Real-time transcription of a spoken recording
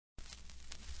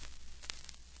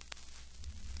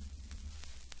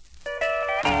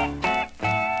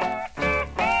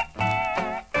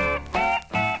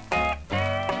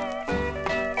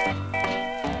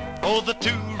Oh, the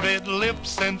two red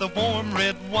lips and the warm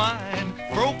red wine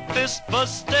broke this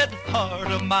busted heart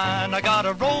of mine. I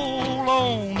gotta roll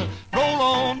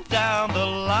on down the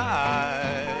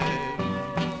line.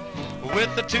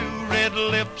 With the two red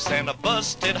lips and a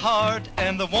busted heart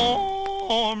and the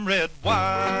warm red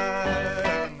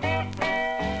wine.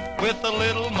 With a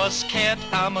little muscat,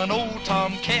 I'm an old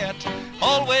tomcat,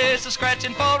 always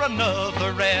a-scratching for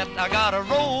another rat. I gotta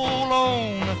roll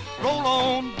on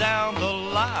down the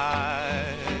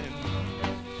line.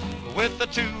 With the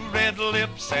two red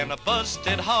lips and a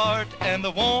busted heart and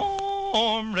the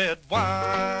warm red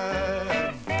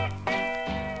wine.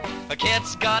 A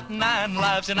cat's got 9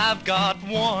 lives and I've got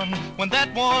 1. When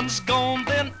that one's gone,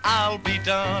 then I'll be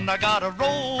done. I gotta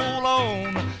roll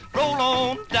on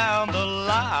down the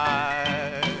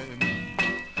line.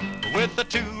 With the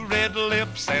two red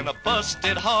lips and a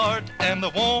busted heart and the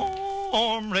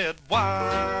warm red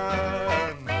wine.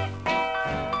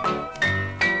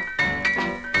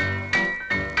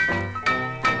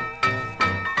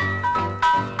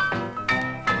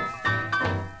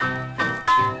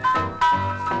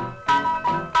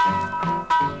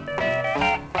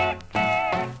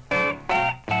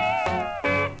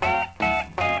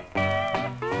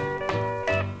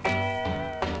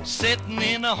 Sitting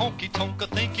in a honky tonk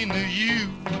thinking of you.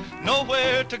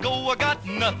 Nowhere to go, I got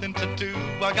nothing to do.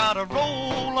 I gotta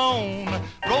roll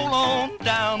on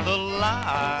down the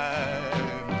line.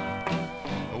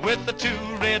 With the two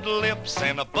red lips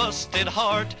and a busted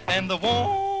heart and the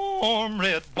warm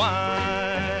red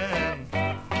wine.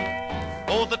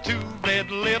 Oh, the two red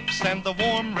lips and the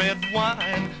warm red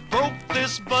wine broke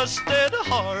this busted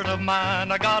heart of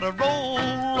mine. I gotta roll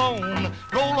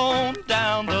on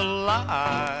down the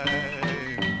line.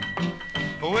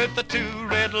 With the two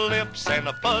red lips and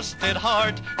a busted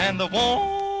heart and the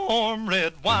warm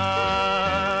red wine.